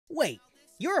Wait,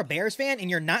 you're a Bears fan and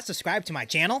you're not subscribed to my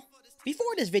channel?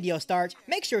 Before this video starts,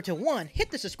 make sure to 1.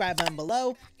 Hit the subscribe button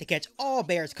below to catch all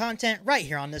Bears content right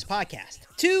here on this podcast.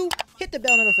 2. Hit the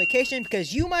bell notification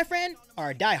because you, my friend,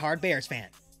 are a diehard Bears fan.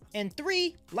 And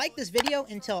 3. Like this video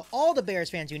and tell all the Bears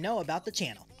fans you know about the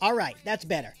channel. Alright, that's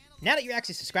better. Now that you're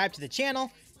actually subscribed to the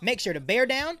channel, make sure to bear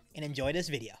down and enjoy this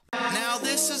video. Now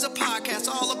this is a podcast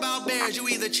all about Bears. You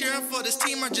either cheering for this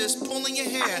team or just pulling your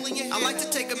hair. I like to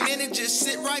take a minute, just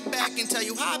sit right back and tell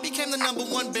you how I became the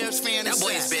 #1 Bears fan. That boy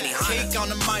is Benny Hunter. Cake on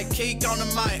the mic, cake on the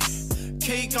mic,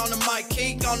 cake on the mic,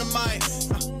 cake on the mic.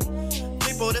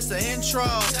 People, this the intro.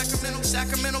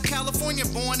 Sacramento, California,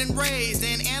 born and raised.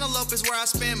 And Antelope is where I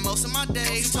spend most of my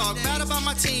days. Talk bad about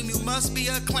my team, you must be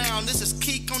a clown. This is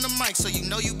Keek on the mic, so you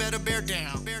know you better bear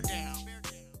down. Bear down.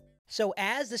 So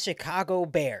as the Chicago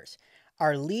Bears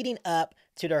are leading up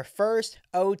to their first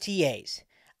OTAs,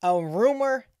 a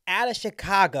rumor out of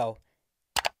Chicago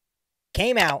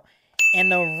came out,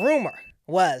 and the rumor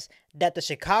was that the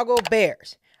Chicago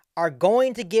Bears are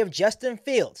going to give Justin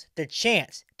Fields the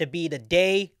chance to be the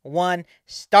day 1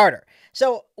 starter.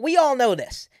 So we all know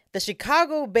this. The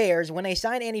Chicago Bears, when they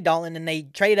signed Andy Dalton and they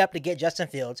traded up to get Justin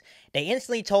Fields, they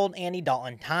instantly told Andy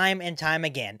Dalton time and time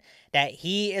again that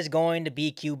he is going to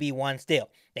be QB1 still.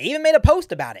 They even made a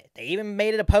post about it. They even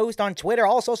made it a post on Twitter,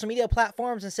 all social media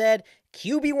platforms, and said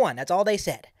QB1. That's all they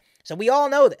said. So we all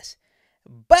know this.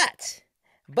 But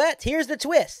here's the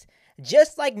twist.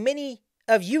 Just like many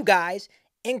of you guys,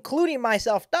 including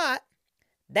myself, thought,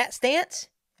 that stance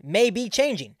may be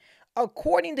changing.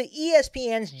 According to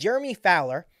ESPN's Jeremy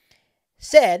Fowler,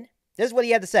 said, this is what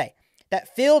he had to say,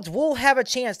 that Fields will have a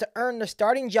chance to earn the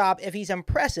starting job if he's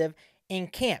impressive in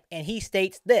camp. And he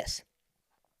states this.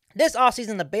 This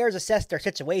offseason, the Bears assessed their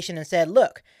situation and said,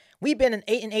 look, we've been an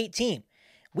 8-8 team.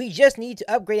 We just need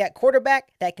to upgrade at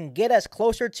quarterback that can get us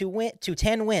closer to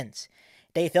 10 wins.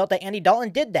 They felt that Andy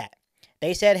Dalton did that.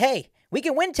 They said, hey, we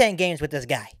can win 10 games with this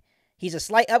guy. He's a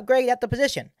slight upgrade at the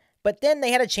position. But then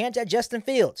they had a chance at Justin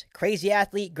Fields. Crazy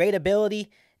athlete, great ability.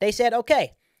 They said,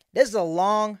 okay, this is a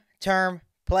long-term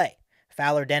play.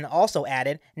 Fowler then also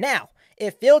added, now,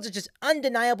 if Fields is just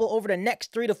undeniable over the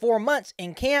next 3 to 4 months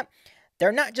in camp,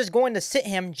 they're not just going to sit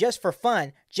him just for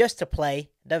fun, just to play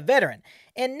the veteran.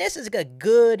 And this is a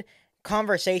good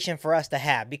conversation for us to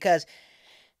have because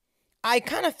I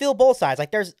kind of feel both sides.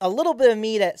 Like there's a little bit of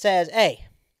me that says, hey,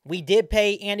 we did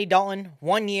pay Andy Dalton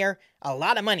 1 year, a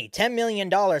lot of money, $10 million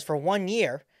for 1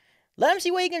 year. Let him see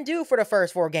what he can do for the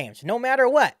first 4 games, no matter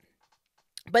what.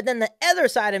 But then the other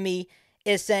side of me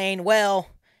is saying, well,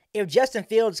 if Justin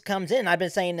Fields comes in, I've been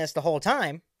saying this the whole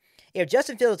time, if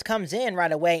Justin Fields comes in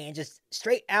right away and just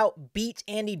straight out beats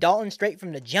Andy Dalton straight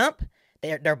from the jump,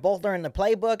 they're both learning the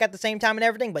playbook at the same time and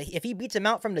everything, but if he beats him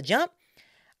out from the jump,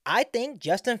 I think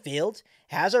Justin Fields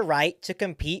has a right to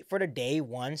compete for the day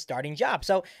 1 starting job.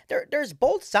 So there's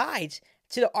both sides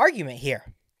to the argument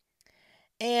here.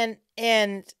 And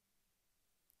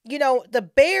you know, the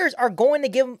Bears are going to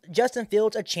give Justin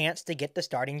Fields a chance to get the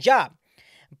starting job.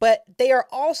 But they are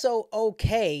also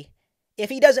okay if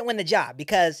he doesn't win the job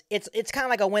because it's kind of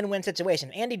like a win-win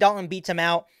situation. Andy Dalton beats him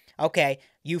out, okay,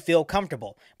 you feel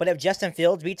comfortable. But if Justin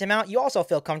Fields beats him out, you also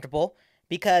feel comfortable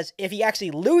because if he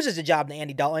actually loses the job to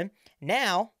Andy Dalton,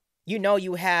 now you know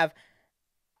you have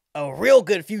a real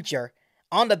good future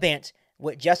on the bench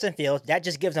with Justin Fields. That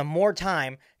just gives him more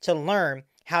time to learn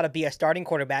how to be a starting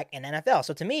quarterback in the NFL.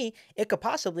 So to me, it could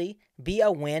possibly be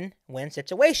a win-win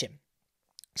situation.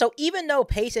 So even though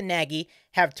Pace and Nagy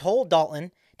have told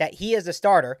Dalton that he is the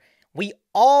starter, we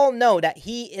all know that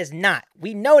he is not.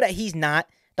 We know that he's not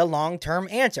the long-term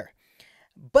answer.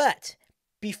 But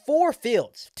before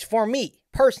Fields, for me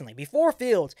personally, before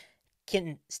Fields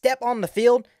can step on the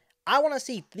field, I want to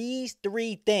see these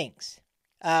 3 things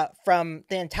from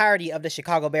the entirety of the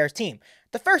Chicago Bears team.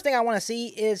 The first thing I want to see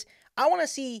is I want to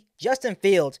see Justin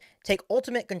Fields take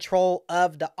ultimate control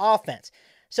of the offense.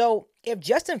 So if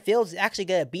Justin Fields is actually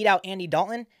going to beat out Andy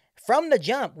Dalton from the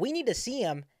jump, we need to see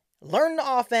him learn the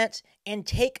offense and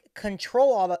take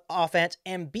control of the offense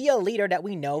and be a leader that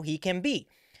we know he can be.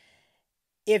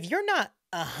 If you're not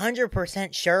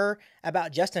 100% sure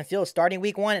about Justin Fields starting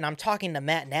week 1, and I'm talking to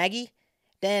Matt Nagy,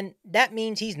 then that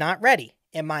means he's not ready,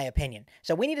 in my opinion.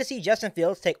 So we need to see Justin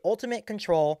Fields take ultimate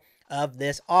control of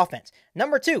this offense.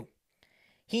 Number 2,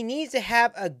 he needs to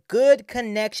have a good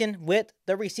connection with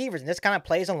the receivers, and this kind of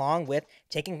plays along with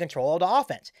taking control of the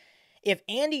offense. If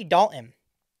Andy Dalton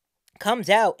comes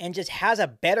out and just has a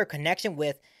better connection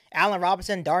with Allen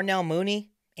Robinson, Darnell Mooney,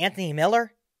 Anthony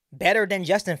Miller, better than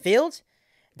Justin Fields,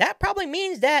 that probably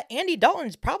means that Andy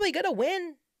Dalton's probably going to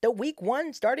win the week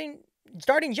 1 starting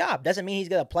starting job. Doesn't mean he's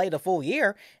going to play the full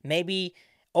year. Maybe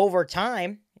over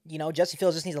time, Justin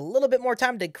Fields just needs a little bit more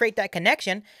time to create that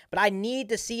connection, but I need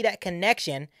to see that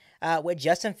connection with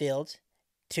Justin Fields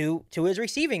to his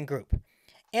receiving group.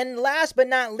 And last but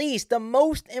not least, the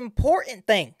most important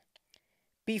thing,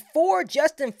 before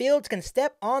Justin Fields can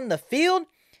step on the field,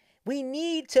 we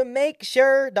need to make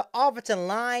sure the offensive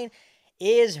line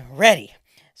is ready.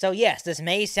 So yes, this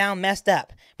may sound messed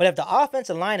up, but if the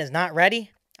offensive line is not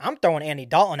ready, I'm throwing Andy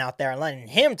Dalton out there and letting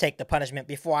him take the punishment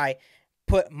before I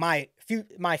put my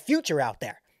future out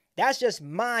there. That's just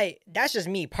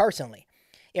me personally.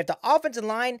 If the offensive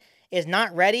line is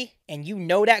not ready, and you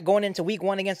know that going into week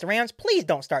 1 against the Rams, please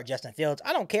don't start Justin Fields.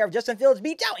 I don't care if Justin Fields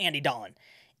beats out Andy Dalton.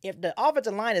 If the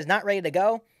offensive line is not ready to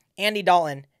go, Andy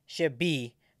Dalton should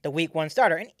be the week 1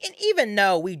 starter. And even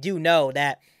though we do know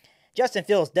that Justin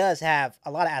Fields does have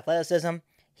a lot of athleticism,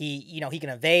 he can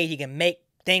evade, he can make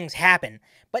things happen,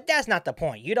 but that's not the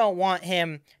point. You don't want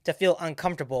him to feel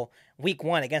uncomfortable week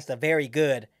 1 against a very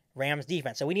good Rams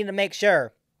defense. So we need to make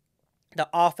sure the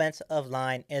offensive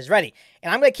line is ready.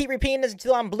 And I'm going to keep repeating this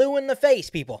until I'm blue in the face,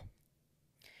 people.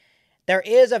 There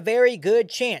is a very good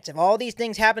chance, if all these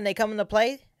things happen, they come into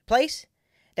place,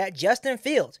 that Justin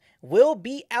Fields will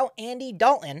beat out Andy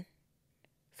Dalton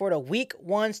for the week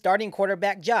 1 starting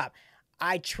quarterback job.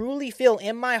 I truly feel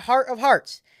in my heart of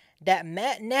hearts that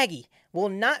Matt Nagy will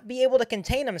not be able to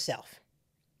contain himself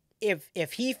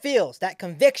if he feels that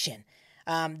conviction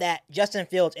that Justin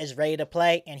Fields is ready to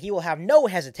play, and he will have no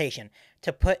hesitation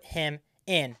to put him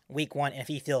in week 1 if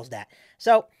he feels that.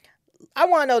 So I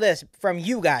want to know this from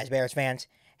you guys, Bears fans.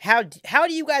 How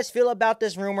do you guys feel about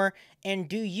this rumor, and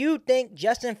do you think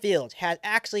Justin Fields has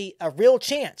actually a real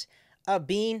chance of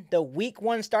being the week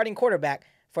 1 starting quarterback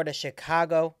for the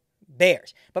Chicago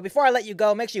Bears? But before I let you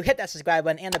go, make sure you hit that subscribe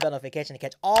button and the bell notification to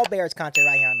catch all Bears content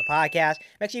right here on the podcast.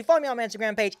 Make sure you follow me on my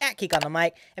Instagram page at Keek on the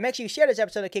Mic, and make sure you share this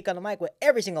episode of Keek on the Mic with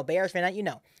every single Bears fan that you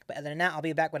know. But other than that, I'll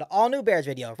be back with an all-new Bears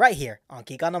video right here on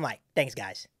Keek on the Mic. Thanks,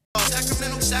 guys.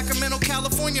 Sacramento,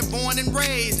 California, born and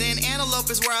raised. In Antelope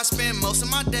is where I spend most of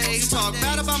my days. Talk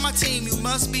bad about my team, you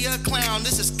must be a clown.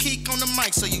 This is Keek on the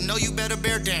Mic, so you know you better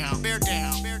bear down. Bear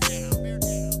down.